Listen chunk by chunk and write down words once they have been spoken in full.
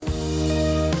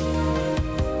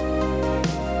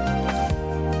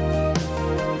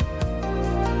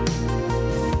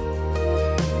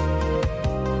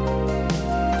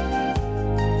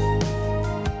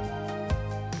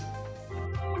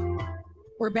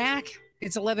We're back.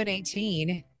 It's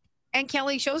 11:18. And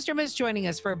Kelly Shostrom is joining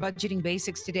us for Budgeting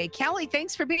Basics today. Kelly,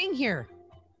 thanks for being here.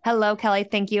 Hello, Kelly.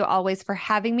 Thank you always for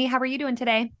having me. How are you doing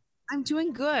today? I'm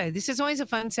doing good. This is always a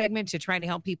fun segment to try to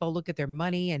help people look at their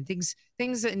money and things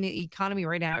in the economy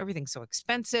right now. Everything's so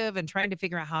expensive and trying to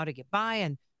figure out how to get by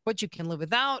and what you can live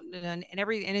without and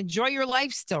enjoy your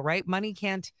life still, right? Money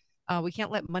can't we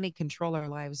can't let money control our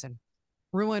lives and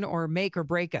ruin or make or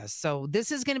break us. So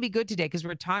this is going to be good today because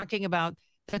we're talking about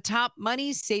the top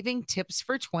money saving tips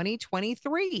for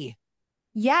 2023.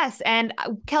 Yes. And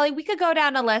Kelly, we could go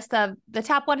down a list of the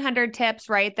top 100 tips,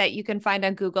 right, that you can find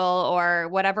on Google or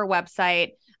whatever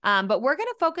website. But we're going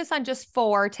to focus on just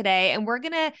four today. And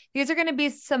these are going to be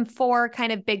some four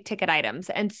kind of big ticket items.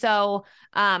 And so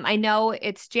I know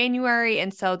it's January.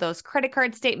 And so those credit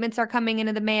card statements are coming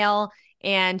into the mail.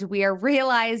 And we are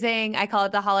realizing, I call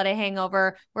it the holiday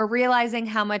hangover. We're realizing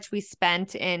how much we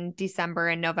spent in December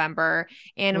and November,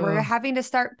 and we're having to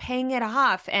start paying it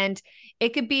off. And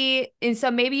it could be, and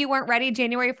so maybe you weren't ready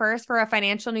January 1st for a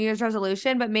financial New Year's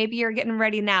resolution, but maybe you're getting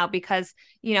ready now because,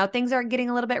 things are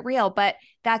getting a little bit real, but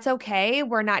that's okay.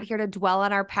 We're not here to dwell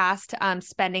on our past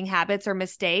spending habits or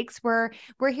mistakes. We're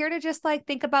here to just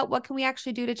think about what can we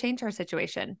actually do to change our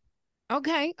situation.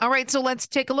 Okay. All right. So let's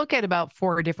take a look at about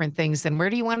four different things. Then where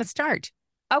do you want to start?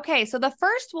 Okay, so the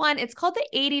first one, it's called the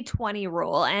 80-20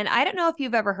 rule. And I don't know if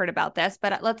you've ever heard about this,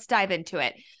 but let's dive into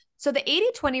it. So the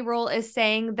 80-20 rule is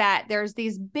saying that there's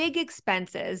these big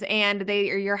expenses and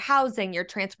they are your housing, your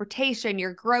transportation,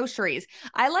 your groceries.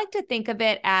 I like to think of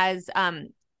it as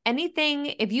anything,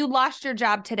 if you lost your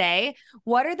job today,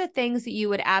 what are the things that you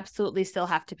would absolutely still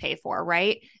have to pay for,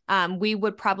 right? We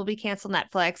would probably cancel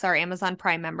Netflix, our Amazon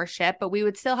Prime membership, but we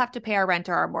would still have to pay our rent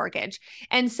or our mortgage.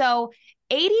 And so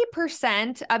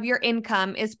 80% of your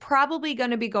income is probably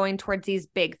going to be going towards these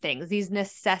big things, these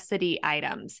necessity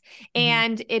items.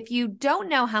 And if you don't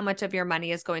know how much of your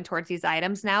money is going towards these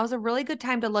items, now is a really good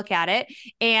time to look at it.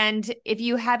 And if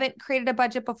you haven't created a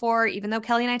budget before, even though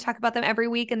Kelly and I talk about them every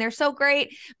week and they're so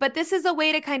great, but this is a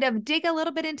way to kind of dig a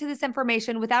little bit into this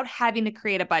information without having to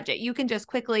create a budget. You can just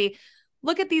quickly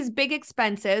look at these big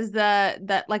expenses,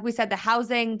 the like we said, the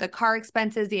housing, the car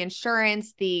expenses, the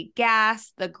insurance, the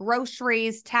gas, the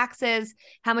groceries, taxes,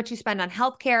 how much you spend on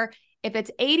healthcare. If it's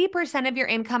 80% of your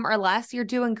income or less, you're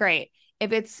doing great.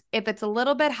 If it's a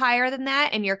little bit higher than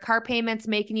that and your car payment's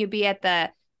making you be at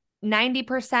the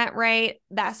 90% rate,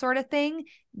 that sort of thing,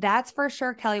 that's for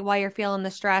sure, Kelly, why you're feeling the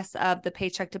stress of the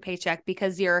paycheck to paycheck,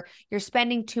 because you're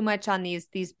spending too much on these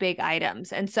big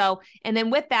items. And then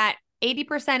with that,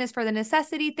 80% is for the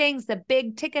necessity things, the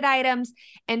big ticket items,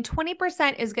 and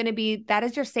 20% is going to be, that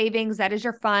is your savings, that is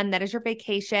your fun, that is your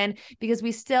vacation, because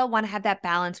we still want to have that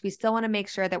balance. We still want to make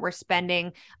sure that we're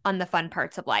spending on the fun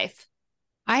parts of life.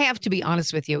 I have to be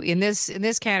honest with you in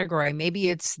this category.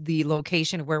 Maybe it's the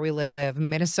location of where we live.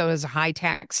 Minnesota is a high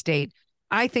tax state.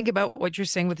 I think about what you're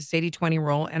saying with this 80-20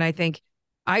 rule, and I think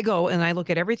I go and I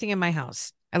look at everything in my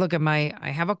house. I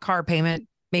have a car payment.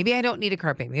 Maybe I don't need a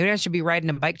car payment. Maybe I should be riding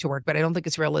a bike to work, but I don't think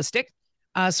it's realistic.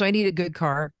 So I need a good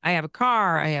car. I have a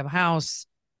car. I have a house.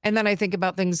 And then I think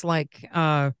about things like,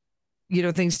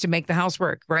 things to make the house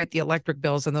work, right? The electric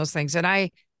bills and those things. And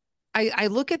I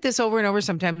look at this over and over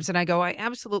sometimes and I go, I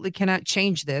absolutely cannot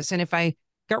change this. And if I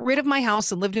got rid of my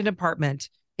house and lived in an apartment,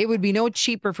 it would be no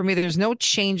cheaper for me. There's no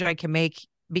change I can make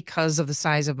because of the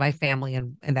size of my family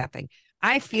and that thing.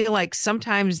 I feel like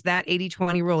sometimes that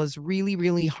 80-20 rule is really,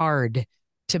 really hard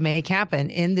to make happen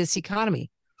in this economy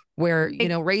where,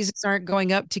 raises aren't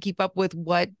going up to keep up with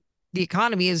what the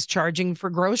economy is charging for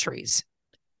groceries.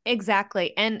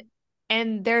 Exactly. And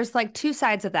there's two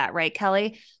sides of that, right,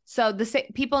 Kelly? So the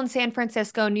people in San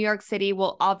Francisco, New York City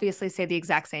will obviously say the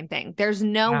exact same thing. There's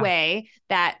no way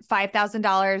that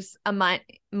 $5,000 a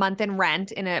month in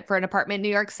rent for an apartment in New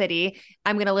York City,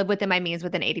 I'm going to live within my means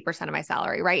within 80% of my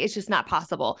salary, right? It's just not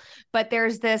possible. But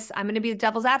there's this, I'm going to be the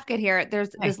devil's advocate here. There's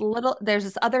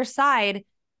this other side.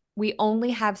 We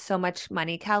only have so much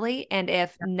money, Kelly. And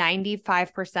if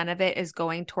 95% of it is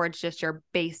going towards just your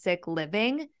basic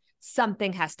living,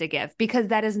 something has to give, because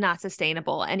that is not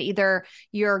sustainable. And either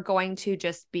you're going to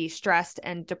just be stressed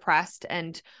and depressed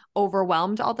and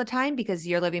overwhelmed all the time because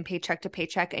you're living paycheck to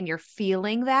paycheck and you're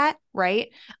feeling that, right?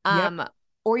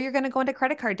 Or you're going to go into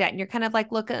credit card debt and you're kind of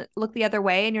look the other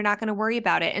way and you're not going to worry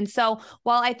about it. And so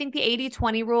while I think the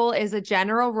 80-20 rule is a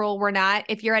general rule,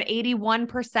 if you're at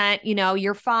 81%,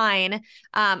 you're fine.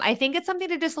 I think it's something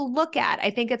to just look at.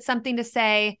 I think it's something to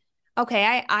say,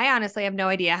 okay, I honestly have no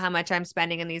idea how much I'm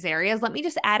spending in these areas. Let me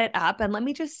just add it up and let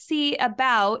me just see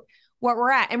about what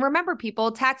we're at. And remember,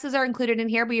 people, taxes are included in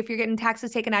here, but if you're getting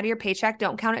taxes taken out of your paycheck,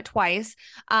 don't count it twice.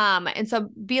 And so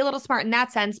be a little smart in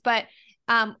that sense. But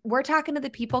we're talking to the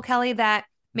people, Kelly, that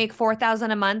make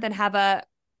 $4,000 a month and have a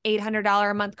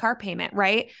 $800 a month car payment,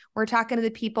 right? We're talking to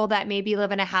the people that maybe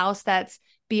live in a house that's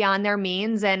beyond their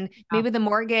means, and maybe the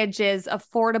mortgage is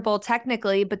affordable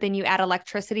technically, but then you add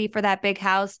electricity for that big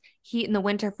house, heat in the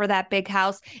winter for that big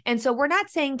house. And so we're not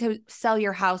saying to sell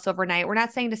your house overnight. We're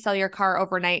not saying to sell your car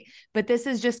overnight, but this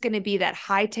is just going to be that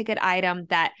high ticket item,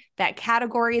 that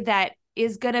category that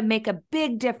is going to make a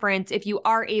big difference if you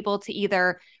are able to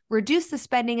either reduce the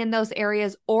spending in those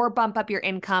areas or bump up your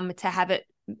income to have it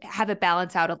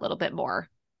balance out a little bit more.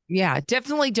 Yeah,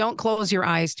 definitely don't close your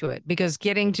eyes to it, because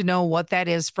getting to know what that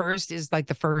is first is like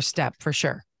the first step for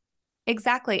sure.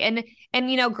 Exactly. And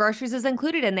groceries is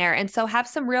included in there. And so have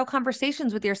some real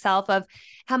conversations with yourself of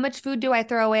how much food do I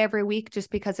throw away every week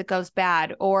just because it goes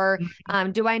bad? Or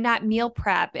do I not meal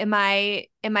prep? Am I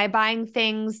buying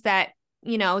things that,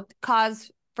 cause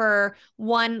for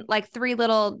one, like three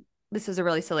little, this is a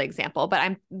really silly example,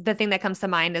 but the thing that comes to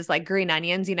mind is like green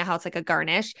onions, how it's like a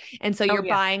garnish. And so you're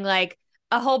buying like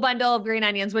a whole bundle of green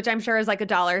onions, which I'm sure is like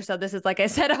 $1. So this is, like I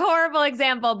said, a horrible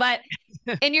example, but,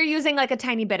 and you're using like a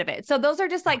tiny bit of it. So those are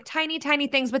just like tiny, tiny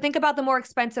things, but think about the more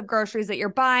expensive groceries that you're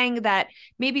buying that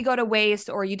maybe go to waste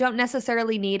or you don't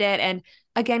necessarily need it. And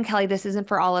again, Kelly, this isn't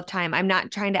for all of time. I'm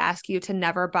not trying to ask you to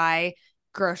never buy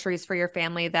groceries for your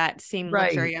family that seem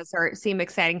luxurious or seem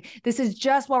exciting. This is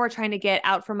just what we're trying to get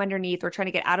out from underneath. We're trying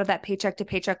to get out of that paycheck to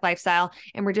paycheck lifestyle.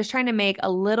 And we're just trying to make a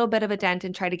little bit of a dent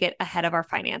and try to get ahead of our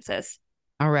finances.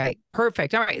 All right.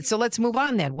 Perfect. All right. So let's move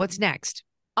on then. What's next?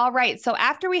 All right. So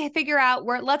after we figure out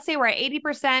let's say we're at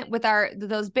 80% with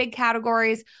those big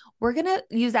categories, we're going to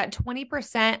use that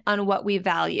 20% on what we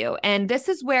value. And this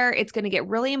is where it's going to get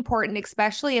really important,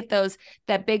 especially if those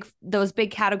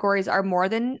big categories are more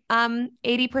than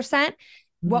 80%.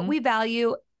 What we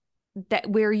value,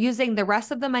 that we're using the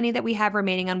rest of the money that we have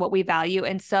remaining on what we value.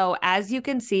 And so as you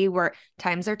can see, where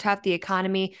times are tough, the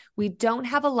economy, we don't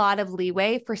have a lot of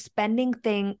leeway for spending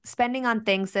on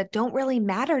things that don't really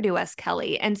matter to us,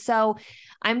 Kelly. And so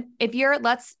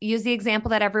let's use the example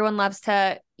that everyone loves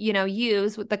to,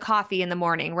 use with the coffee in the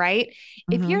morning, right?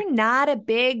 If you're not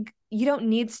you don't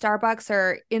need Starbucks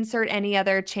or insert any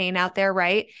other chain out there,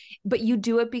 right? But you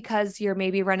do it because you're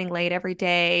maybe running late every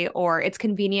day, or it's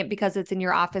convenient because it's in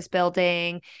your office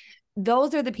building.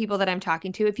 Those are the people that I'm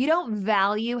talking to. If you don't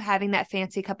value having that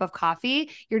fancy cup of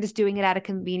coffee, you're just doing it out of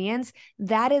convenience.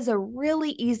 That is a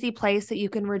really easy place that you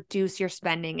can reduce your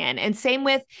spending in. And same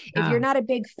with if you're not a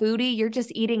big foodie, you're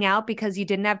just eating out because you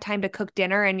didn't have time to cook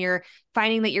dinner and you're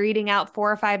finding that you're eating out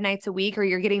 4 or 5 nights a week, or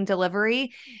you're getting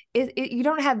delivery. You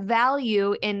don't have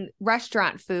value in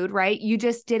restaurant food, right? You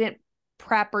just didn't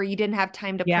prep, or you didn't have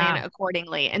time to plan it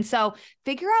accordingly. And so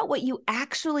figure out what you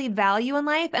actually value in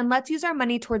life, and let's use our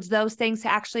money towards those things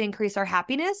to actually increase our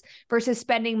happiness versus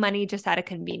spending money just out of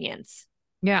convenience.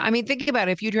 Yeah. I mean, think about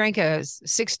it. If you drank a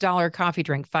 $6 coffee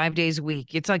drink 5 days a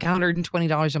week, it's like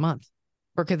 $120 a month.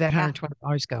 Where could that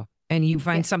 $120 go? And you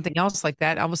find something else like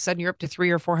that, all of a sudden you're up to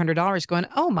 $300 or $400 going,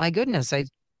 oh my goodness,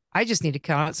 I just need to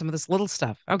cut out some of this little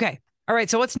stuff. Okay. All right.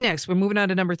 So what's next? We're moving on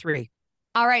to number 3.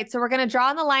 All right. So we're going to draw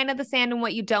on the line of the sand and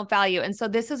what you don't value. And so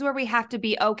this is where we have to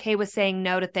be okay with saying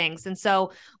no to things. And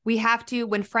so we have to,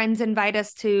 when friends invite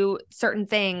us to certain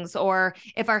things, or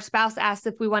if our spouse asks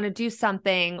if we want to do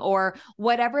something, or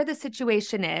whatever the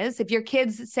situation is, if your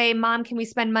kids say, Mom, can we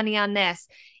spend money on this?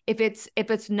 If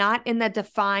it's not in the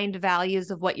defined values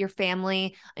of what your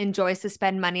family enjoys to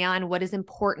spend money on, what is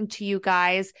important to you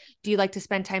guys, do you like to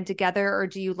spend time together, or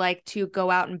do you like to go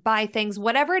out and buy things?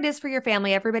 Whatever it is for your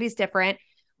family, everybody's different.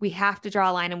 We have to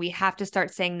draw a line and we have to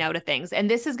start saying no to things. And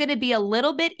this is going to be a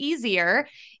little bit easier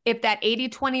if that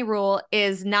 80-20 rule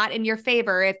is not in your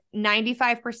favor. If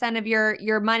 95% of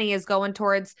your money is going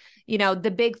towards,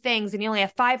 the big things, and you only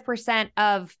have 5%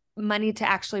 of money to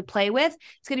actually play with,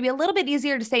 it's going to be a little bit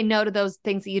easier to say no to those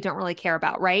things that you don't really care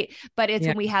about, right? But it's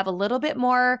when we have a little bit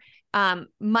more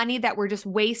money that we're just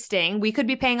wasting. We could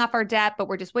be paying off our debt, but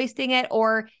we're just wasting it.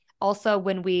 Or also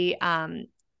when we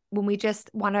just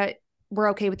want to,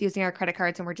 we're okay with using our credit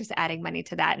cards and we're just adding money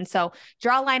to that. And so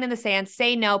draw a line in the sand,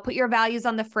 say no, put your values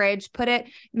on the fridge,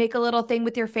 make a little thing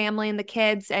with your family and the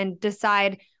kids, and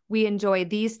decide we enjoy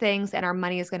these things and our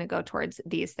money is going to go towards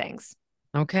these things.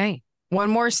 Okay. One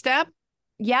more step.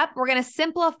 Yep. We're going to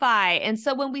simplify. And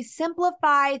so when we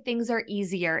simplify, things are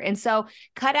easier. And so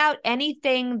cut out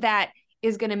anything that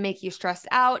is going to make you stressed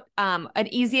out. An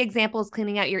easy example is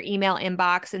cleaning out your email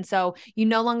inbox. And so you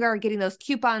no longer are getting those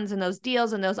coupons and those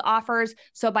deals and those offers.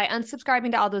 So by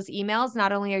unsubscribing to all those emails,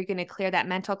 not only are you going to clear that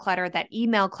mental clutter, that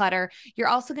email clutter, you're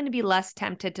also going to be less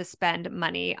tempted to spend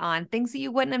money on things that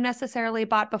you wouldn't have necessarily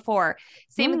bought before.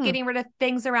 Same with getting rid of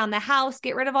things around the house,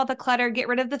 get rid of all the clutter, get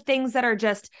rid of the things that are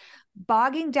just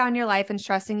bogging down your life and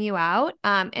stressing you out,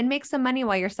 and make some money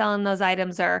while you're selling those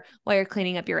items or while you're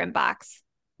cleaning up your inbox.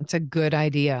 It's a good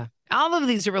idea. All of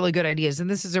these are really good ideas. And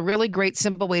this is a really great,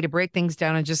 simple way to break things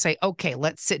down and just say, okay,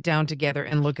 let's sit down together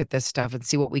and look at this stuff and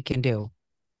see what we can do.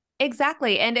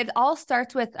 Exactly. And it all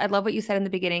starts with, I love what you said in the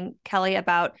beginning, Kelly,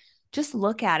 about just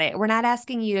look at it. We're not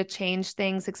asking you to change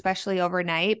things, especially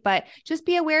overnight, but just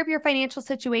be aware of your financial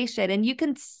situation, and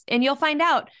you'll find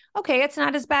out, okay, it's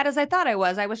not as bad as I thought I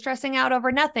was. I was stressing out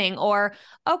over nothing. Or,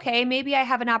 okay, maybe I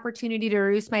have an opportunity to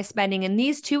reduce my spending in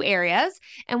these 2 areas.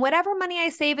 And whatever money I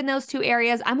save in those 2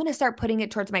 areas, I'm going to start putting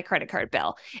it towards my credit card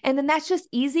bill. And then that's just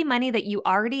easy money that you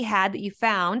already had, that you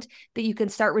found, that you can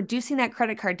start reducing that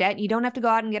credit card debt. You don't have to go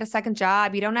out and get a second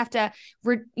job. You don't have to,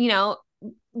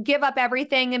 give up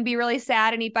everything and be really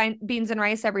sad and eat beans and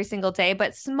rice every single day,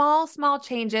 but small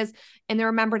changes. And then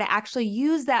remember to actually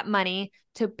use that money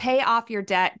to pay off your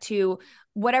debt, to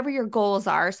whatever your goals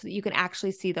are, so that you can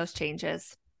actually see those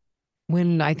changes.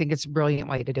 I think it's a brilliant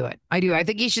way to do it. I do. I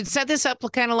think you should set this up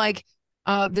kind of like,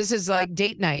 this is like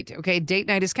date night. Okay. Date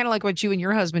night is kind of like what you and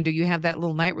your husband do. You have that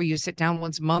little night where you sit down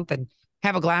once a month and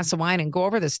have a glass of wine and go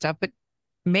over this stuff, but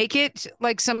make it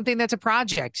like something that's a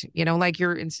project, like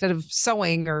you're, instead of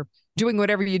sewing or doing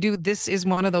whatever you do, this is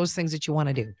one of those things that you want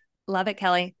to do. Love it,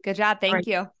 Kelly. Good job. Thank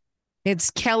you.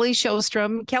 It's Kelly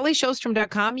Showstrom,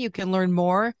 kellysshowstrom.com. You can learn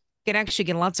more. You can actually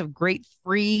get lots of great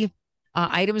free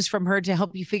items from her to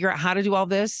help you figure out how to do all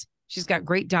this. She's got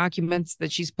great documents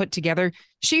that she's put together.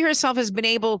 She herself has been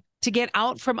able to get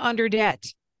out from under debt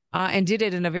and did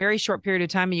it in a very short period of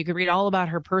time. And you can read all about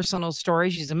her personal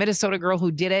story. She's a Minnesota girl who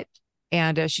did it.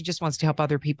 And she just wants to help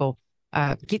other people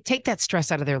take that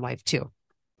stress out of their life too.